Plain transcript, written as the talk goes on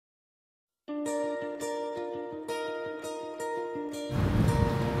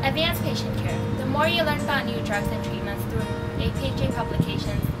Advanced patient care. The more you learn about new drugs and treatments through APhA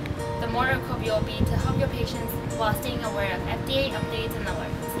publications, the more equipped you'll be to help your patients while staying aware of FDA updates and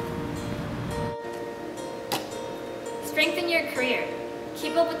alerts. Strengthen your career.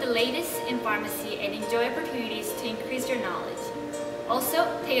 Keep up with the latest in pharmacy and enjoy opportunities to increase your knowledge. Also,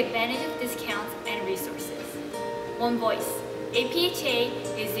 take advantage of discounts and resources. One voice. APhA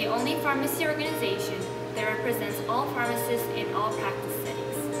is the only pharmacy organization that represents all pharmacists in all practice settings.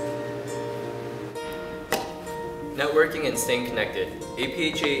 Networking and staying connected.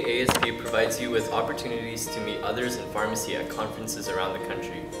 APhA ASP provides you with opportunities to meet others in pharmacy at conferences around the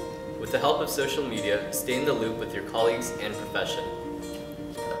country. With the help of social media, stay in the loop with your colleagues and profession.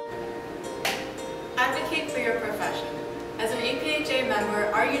 Advocate for your profession. As an APhA member,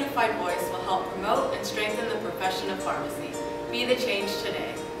 our unified voice will help promote and strengthen the profession of pharmacy. Be the change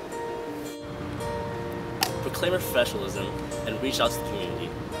today. Proclaim your professionalism and reach out to the community.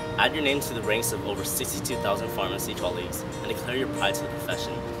 Add your name to the ranks of over 62,000 pharmacy colleagues and declare your pride to the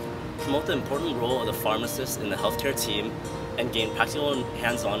profession. Promote the important role of the pharmacist in the healthcare team and gain practical and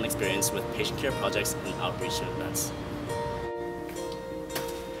hands-on experience with patient care projects and outreach events.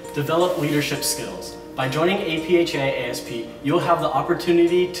 Develop leadership skills. By joining APhA ASP, you'll have the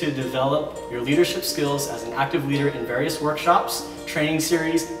opportunity to develop your leadership skills as an active leader in various workshops, training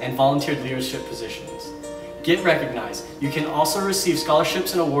series, and volunteered leadership positions. Get recognized. You can also receive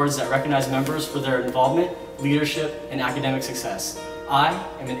scholarships and awards that recognize members for their involvement, leadership, and academic success. I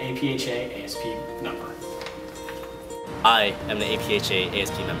am an APhA ASP member. I am an APhA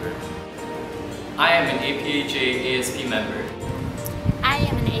ASP member. I am an APhA ASP member. I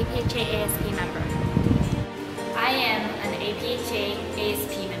am an APhA ASP member. I am an APhA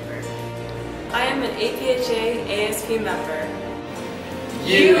ASP member. I am an APhA ASP member.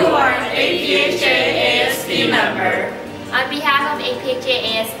 You are an APhA ASP member. On behalf of APhA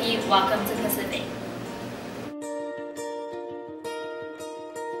ASP, welcome to the